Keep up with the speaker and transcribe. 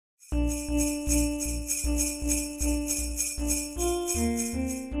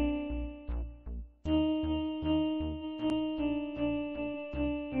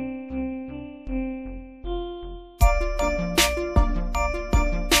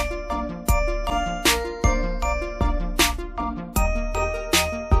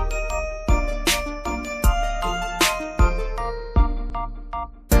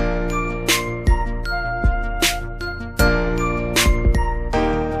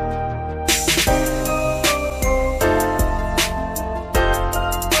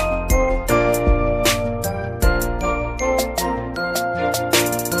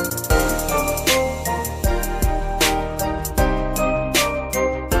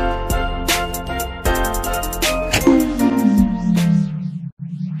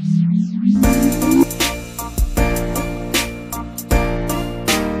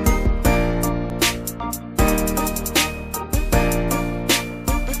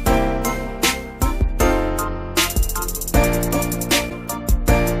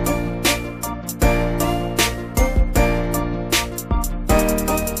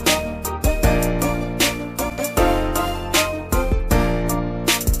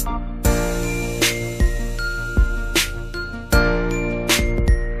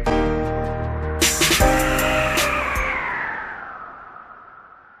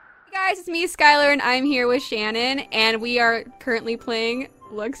It's me, Skylar, and I'm here with Shannon, and we are currently playing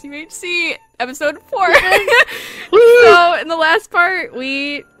Lux UHC, episode 4. So, in the last part,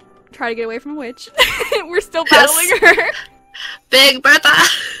 we try to get away from a witch. We're still battling her. Big Bertha!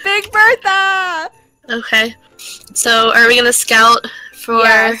 Big Bertha! Okay. So, are we gonna scout for...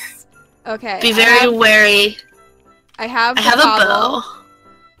 Yes. Okay. Be very wary. I have a bow.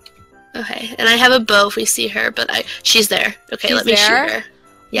 Okay, and I have a bow if we see her, but she's there. Okay, she's let me there? shoot her.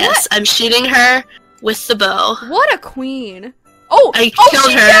 Yes, What? I'm shooting her with the bow. What a queen! Oh! I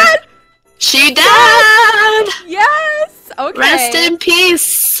killed her. Dead? She died! Yes! Okay. Rest in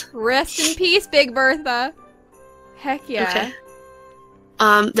peace! Rest in peace, Big Bertha. Heck yeah.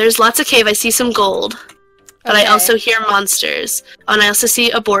 Okay. There's lots of cave. I see some gold. But I also hear monsters. Oh, and I also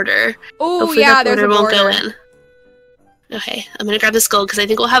see a border. Oh, yeah, there's a border. Won't go in. Okay, I'm gonna grab this gold because I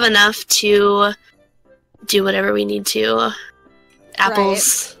think we'll have enough to do whatever we need to.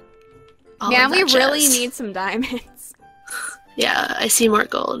 Apples. Right. Man, we really need some diamonds. Yeah, I see more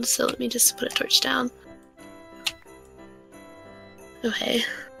gold, so let me just put a torch down. Okay.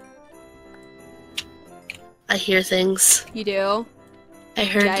 I hear things. You do? I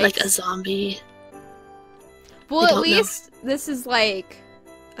heard like a zombie. Well, at least this is like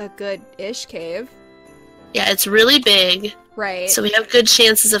a good-ish cave. Yeah, it's really big. Right. So we have good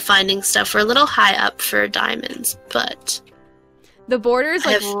chances of finding stuff. We're a little high up for diamonds, but... The border's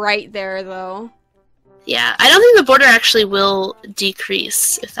like right there, though. Yeah, I don't think the border actually will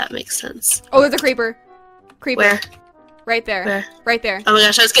decrease, if that makes sense. Oh, there's a creeper. Creeper. Where? Right there. Where? Right there. Oh my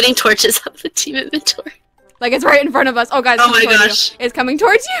gosh, I was getting torches out of the team inventory. Like, it's right in front of us. Oh, guys, oh my gosh. It's coming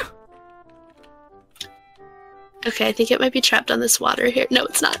towards you! Okay, I think it might be trapped on this water here. No,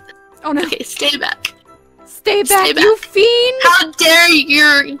 it's not. Oh no. Okay, stay back. Stay back, you fiend! How dare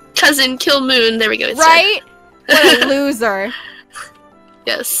your cousin kill Moon? There we go. It's right? What a loser.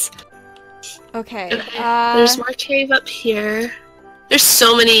 Yes. Okay. There's more cave up here. There's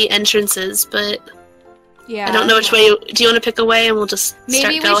so many entrances, but yeah, I don't know which way. Do you want to pick a way and we'll just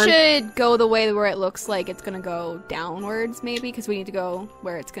start going? Maybe we should go the way where it looks like it's gonna go downwards, maybe, because we need to go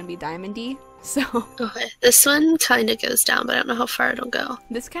where it's gonna be diamondy. So. Okay. This one kind of goes down, but I don't know how far it'll go.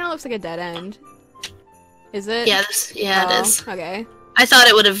 This kind of looks like a dead end. Is it? Yeah. It is. Okay. I thought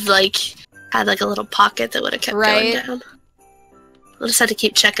it would have like had like a little pocket that would have kept going down. We'll just have to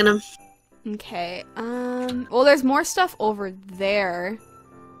keep checking them. Okay. Well, there's more stuff over there.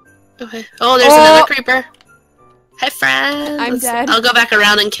 Okay. Oh, there's another creeper. Hi, friend. I'm dead. I'll go back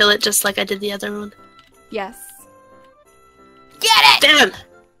around and kill it just like I did the other one. Yes. Get it! Damn!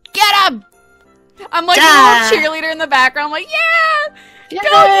 Get him! I'm like a little cheerleader in the background. I'm like, yeah! Yay!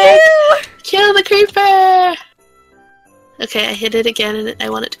 Go you! Kill the creeper! Okay, I hit it again and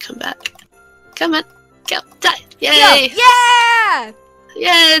I want it to come back. Come on. Go. Die. Yay! Go. Yeah!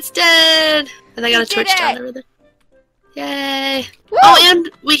 Yeah, it's dead! And I got a torch down over there. Yay! Woo! Oh,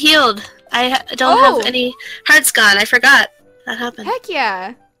 and we healed! I don't have any hearts gone. I forgot that happened. Heck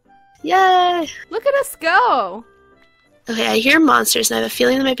yeah! Yay! Look at us go! Okay, I hear monsters and I have a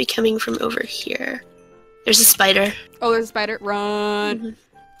feeling they might be coming from over here. There's a spider. Oh, there's a spider. Run!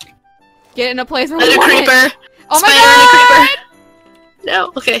 Mm-hmm. Get in a place where we want it. Creeper! Oh spider my god! And a creeper!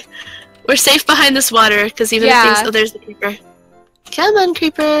 No, okay. We're safe behind this water, because even if things... Oh, there's the creeper. Come on,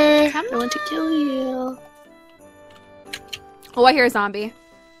 creeper! Come on. I want to kill you. Oh, I hear a zombie.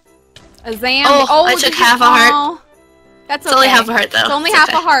 A Zam. Oh, I took half a heart. Oh, that's okay. It's only half a heart, though. It's only half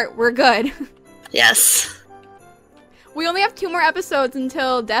a heart. We're good. Yes. We only have 2 more episodes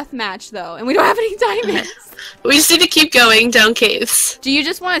until Deathmatch, though, and we don't have any diamonds. Okay. We just need to keep going down caves. Do you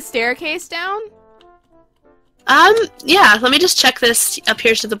just want a staircase down? Yeah. Let me just check this up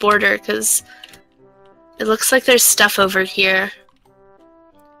here to the border, because it looks like there's stuff over here.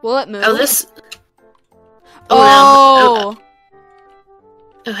 Will it move? Oh, this... Oh!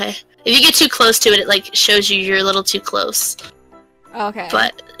 No. Okay. If you get too close to it, it, like, shows you you're a little too close. Okay.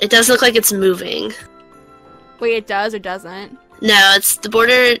 But it does look like it's moving. Wait, it does or doesn't? No, it's the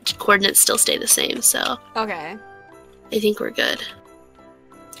border coordinates still stay the same, so... Okay. I think we're good.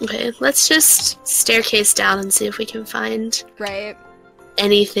 Okay, let's just staircase down and see if we can find... Right.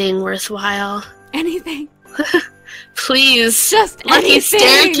 anything worthwhile. Anything. Please. Just lucky anything.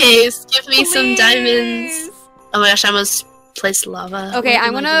 Staircase. Give me Please. some diamonds. Oh my gosh, I almost placed lava. Okay, What I'm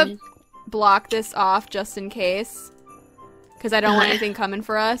am I gonna doing? block this off just in case. Because I don't want Okay. anything coming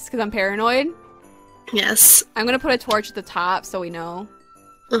for us, because I'm paranoid. Yes. I'm gonna put a torch at the top so we know.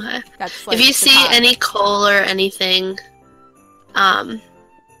 Okay. That's like If you the see top. any coal or anything, mine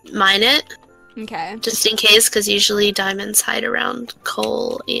it. Okay. Just in case, because usually diamonds hide around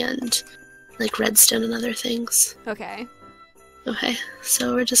coal and like redstone and other things. Okay. Okay,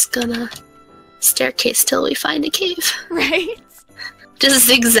 so we're just gonna staircase till we find a cave. Right? Just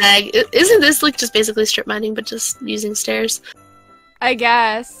zigzag. Isn't this like just basically strip mining, but just using stairs? I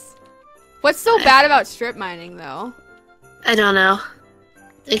guess. What's so Okay. bad about strip mining, though? I don't know.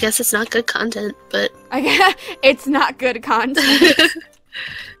 I guess it's not good content, but I guess it's not good content.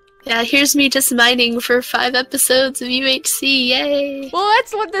 yeah, here's me just mining for 5 episodes of UHC. Yay! Well,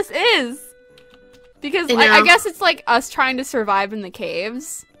 that's what this is. Because I I know. guess it's like us trying to survive in the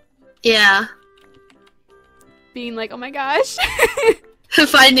caves. Yeah, Being like, oh my gosh.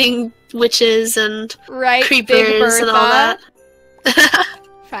 finding witches and Right, Big creepers and all Bertha. that.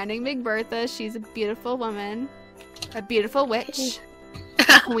 Finding Big Bertha. She's a beautiful woman. A beautiful witch.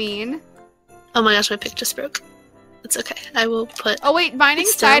 Queen. Oh my gosh, my pick just broke. It's okay. I will put Oh wait, mining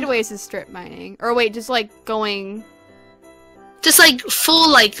It's down. sideways is strip mining. Or wait, just like going... just like full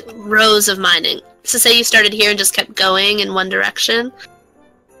like rows of mining. So say you started here and just kept going in one direction.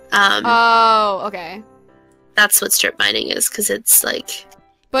 Oh, okay. That's what strip mining is, because it's like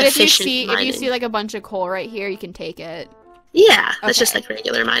But if you efficient see mining. like a bunch of coal right here, you can take it. yeah, that's just Okay. like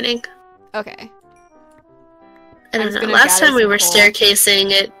regular mining. Okay. I I'm don't just know. gonna Last gather time we some were coal.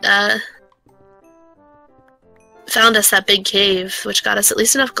 staircasing, it found us that big cave, which got us at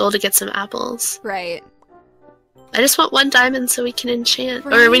least enough gold to get some apples. Right. I just want 1 diamond so we can enchant. Or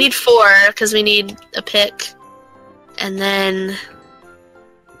Right. we need 4, because we need a pick. And then...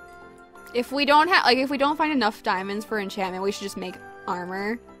 If we don't have, like, if we don't find enough diamonds for enchantment, we should just make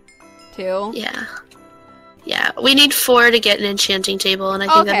armor, too. yeah. Yeah, we need 4 to get an enchanting table, and I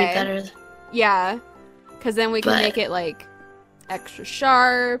think that'd be better. Yeah. Because then we can But- make it, like, extra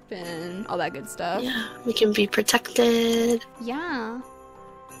sharp and all that good stuff. Yeah, we can be protected. Yeah.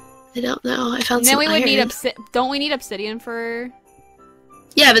 I don't know. I found And then some we would need iron. don't we need obsidian for...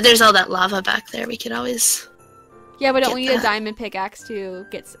 Yeah, but there's all that lava back there. We could always... Yeah, but don't Get we need a that. diamond pickaxe to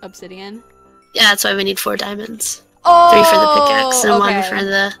get obsidian? Yeah, that's why we need 4 diamonds. Oh! 3 for the pickaxe and 1 okay. for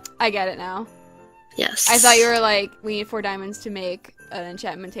the... I get it now. Yes. I thought you were like, we need 4 diamonds to make an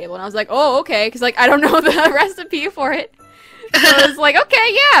enchantment table. And I was like, oh, okay. Because, like, I don't know the recipe for it. So I was like,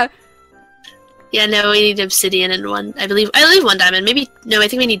 okay, yeah. Yeah, no, we need obsidian and 1... I believe 1 diamond. Maybe... No, I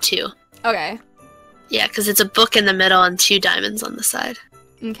think we need 2. Okay. Yeah, because it's a book in the middle and 2 diamonds on the side.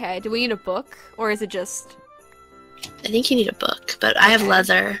 Okay. Do we need a book? Or is it just... I think you need a book, but I have Okay.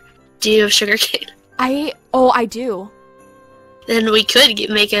 leather. Do you have sugarcane? I do. Then we could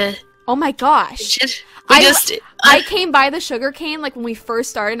make a... Oh my gosh. Should I- we just... I came by the sugarcane, like, when we first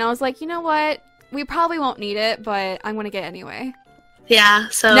started, and I was like, you know what? We probably won't need it, but I'm gonna get it anyway. Yeah,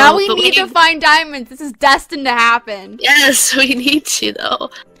 so... Now we but need to find diamonds. This is destined to happen. Yes, we need to, though.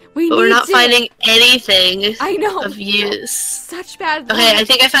 We But need we're not to. finding anything I know. of use. Such bad luck. Okay, I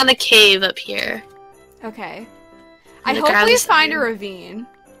think I found a cave up here. Okay. I'm I gonna hope grab we this find a iron. ravine.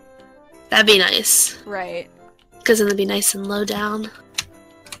 That'd be nice. Right. Because then it'd be nice and low down.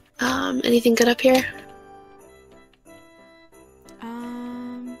 Anything good up here?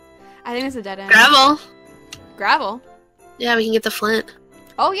 I think it's a dead end. Gravel! Gravel? Yeah, we can get the flint.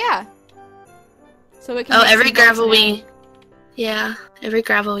 Oh, yeah. So we can Oh, make every some gravel bolts we... Yeah, every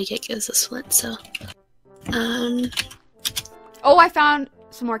gravel we get gives us flint, so... now. Oh, I found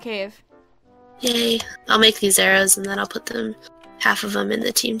some more cave. Yay. I'll make these arrows and then I'll put them... half of them in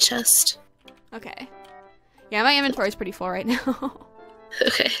the team chest. Okay. Yeah, my inventory's pretty full right now.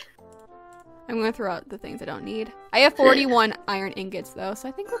 Okay. I'm gonna throw out the things I don't need. I have 41 iron ingots though, so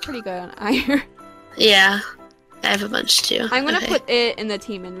I think we're pretty good on iron. Yeah. I have a bunch too. I'm gonna put it in the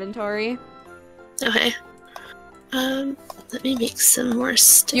team inventory. Okay. Let me make some more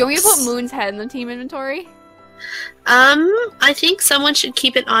sticks. You want me to put Moon's head in the team inventory? I think someone should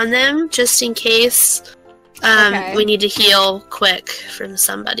keep it on them just in case we need to heal quick from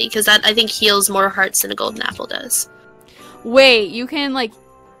somebody, because that I think heals more hearts than a golden apple does. Wait, you can like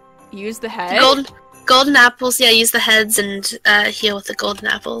use the head? Golden apples, yeah, use the heads and heal with the golden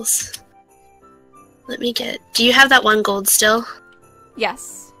apples. Let me get... Do you have that 1 gold still?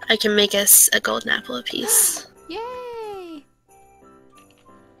 Yes. I can make us a golden apple apiece. Yay!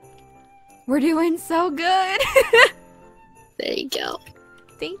 We're doing so good! There you go.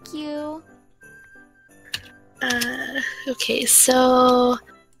 Thank you. Okay, so...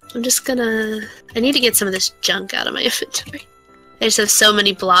 I'm just gonna... I need to get some of this junk out of my inventory. I just have so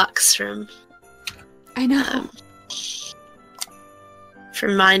many blocks from... I know.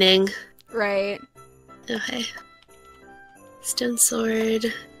 From mining. Right. Okay. Stone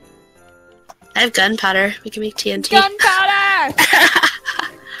sword. I have gunpowder. We can make TNT. Gunpowder!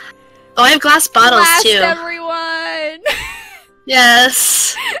 Oh, I have glass bottles Blast too. everyone!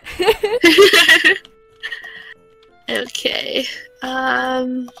 Yes. Okay.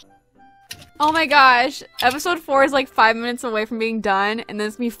 Oh my gosh. Episode 4 is like 5 minutes away from being done, and then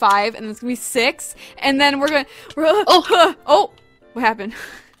it's gonna be 5, and then it's gonna be 6, and then oh! What happened?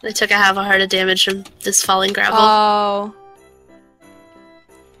 I took a half a heart of damage from this falling gravel. Oh.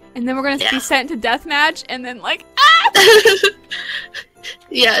 And then we're gonna be sent to deathmatch, and then like, ah!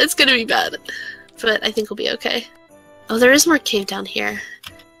 Yeah, it's gonna be bad. But I think we'll be okay. Oh, there is more cave down here.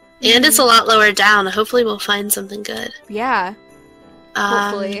 And it's a lot lower down. Hopefully we'll find something good. Yeah.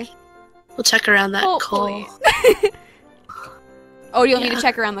 Hopefully. We'll check around that coal. Oh, you want me to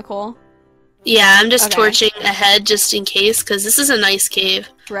check around the coal? Yeah, I'm just torching ahead just in case, because this is a nice cave.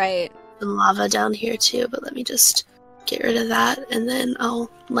 Right. And lava down here too, but let me just get rid of that, and then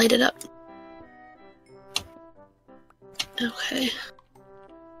I'll light it up. Okay.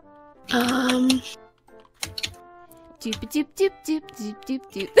 Doop doop doop doop doop doop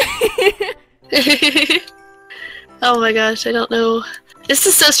doop. Oh my gosh, I don't know. This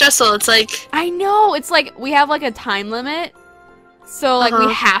is so stressful. It's like... I know! It's like, we have like a time limit. So like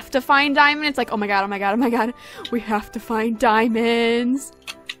we have to find diamonds. It's like, oh my god, oh my god, oh my god. We have to find diamonds.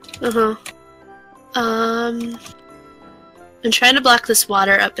 I'm trying to block this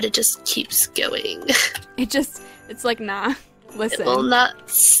water up, but it just keeps going. It's like, nah. Listen. It will not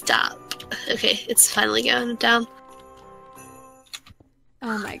stop. Okay, it's finally going down.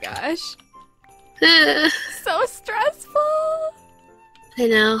 Oh my gosh. So stressful. I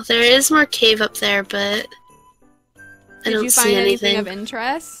know. There is more cave up there, but I don't see anything. Did you find anything of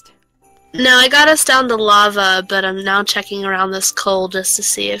interest? No, I got us down to lava, but I'm now checking around this coal just to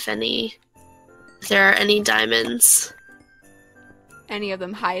see if there are any diamonds. Any of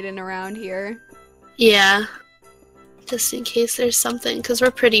them hiding around here? Yeah. Just in case there's something, because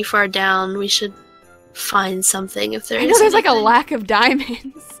we're pretty far down. We should find something if there is. I know there's like a lack of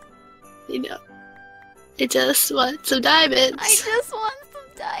diamonds. You know. I just want some diamonds. I just want some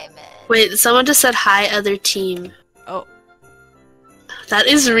diamonds. Wait, someone just said hi, other team. Oh. That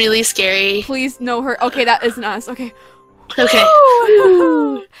is really scary. Please, no her. Okay, that isn't us. Okay. Okay.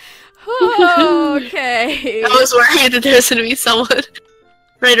 Okay. I was worried that there was going to be someone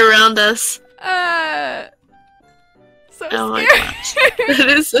right around us. So oh scary. My gosh. That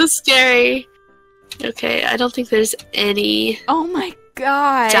is so scary. Okay, I don't think there's any oh my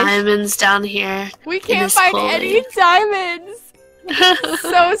god diamonds down here. We can't find any diamonds.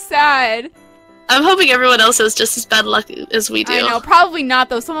 So sad. I'm hoping everyone else has just as bad luck as we do. I know, probably not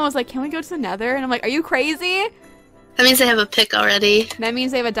though. Someone was like, can we go to the nether? And I'm like, are you crazy? That means they have a pick already. That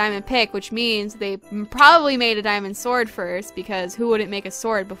means they have a diamond pick, which means they probably made a diamond sword first, because who wouldn't make a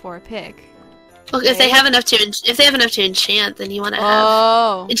sword before a pick? Well, if they have enough to enchant, then you want to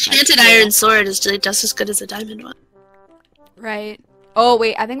have enchanted iron sword is just as good as a diamond one. Right. Oh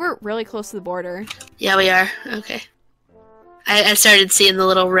wait, I think we're really close to the border. Yeah, we are. Okay. I started seeing the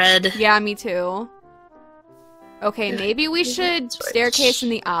little red. Yeah, me too. Okay, maybe we should staircase in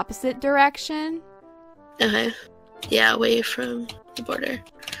the opposite direction. Okay. Yeah, away from the border.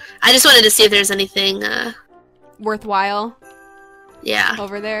 I just wanted to see if there's anything worthwhile. Yeah.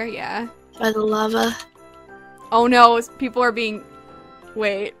 Over there, yeah. By the lava. Oh no, people are being...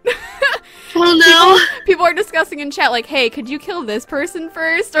 Wait. Oh no! People are discussing in chat like, hey, could you kill this person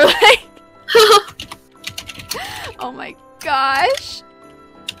first? Or like... Oh my gosh.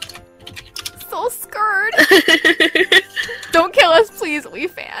 So scared. Don't kill us, please, we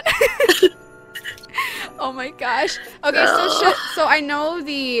fan. Oh my gosh. Okay, so I know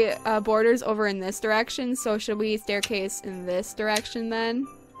the border's over in this direction, so should we staircase in this direction then?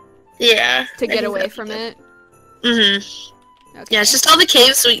 Yeah. To get away from it? Mm-hmm. Okay. Yeah, it's just all the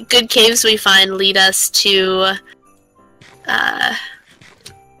caves, good caves we find lead us to,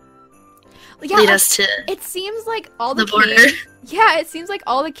 it seems like all the the border. caves... Yeah, it seems like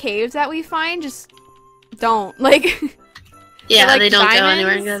all the caves that we find just don't. Like... Yeah, like they don't diamonds, go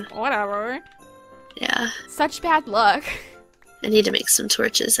anywhere good. Whatever. Yeah. Such bad luck. I need to make some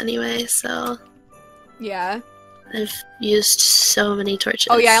torches anyway, so... Yeah. I've used so many torches.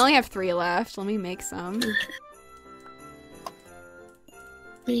 Oh yeah, I only have 3 left. Let me make some.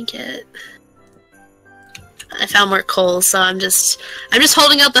 I found more coal, so I'm just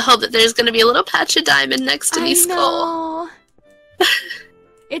holding out the hope that there's gonna be a little patch of diamond next to these coal.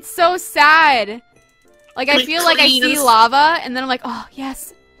 It's so sad. Like, I feel like I see lava, and then I'm like, oh,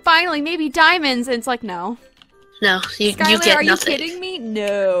 yes, finally, maybe diamonds, and it's like, no. No, you get nothing. Are you kidding me?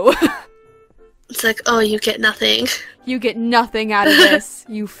 No. It's like, oh, you get nothing. You get nothing out of this,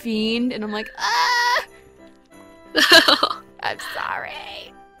 you fiend. And I'm like, ah! I'm sorry.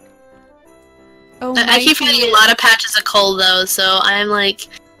 Oh I keep finding a lot of patches of coal, though, so I'm like...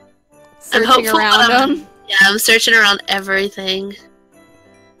 Searching I'm hopeful around them. Yeah, I'm searching around everything.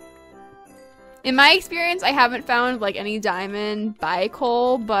 In my experience, I haven't found, like, any diamond by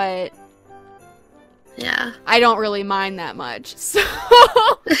coal, but... Yeah. I don't really mind that much, so...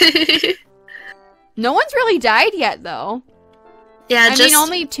 No one's really died yet, though. Yeah, I mean,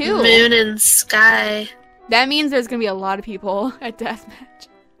 only 2. Moon and Sky. That means there's gonna be a lot of people at deathmatch.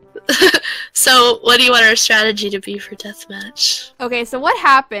 So, what do you want our strategy to be for deathmatch? Okay, so what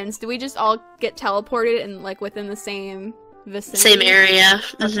happens? Do we just all get teleported and, like, within the same vicinity? Same area.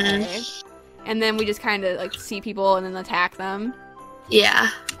 Okay. And then we just kind of, like, see people and then attack them? Yeah.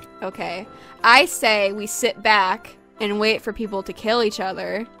 Okay. I say we sit back and wait for people to kill each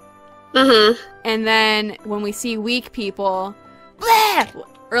other. And then when we see weak people, bleh!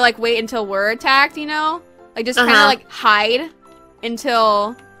 Or, like, wait until we're attacked, you know? Like, just kind of, like, hide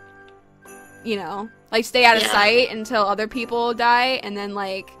until, you know, like, stay out of sight until other people die, and then,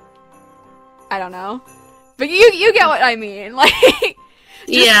 like, I don't know. But you get what I mean. Like,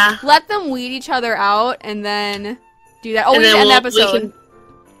 just let them weed each other out, and then do that. Oh, we end the episode.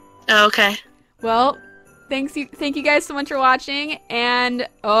 Oh, okay. Well, thank you guys so much for watching, and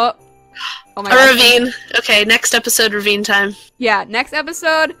oh my god. A ravine. Okay, next episode, ravine time. Yeah, next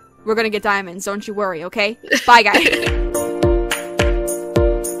episode, we're gonna get diamonds. Don't you worry, okay? Bye, guys.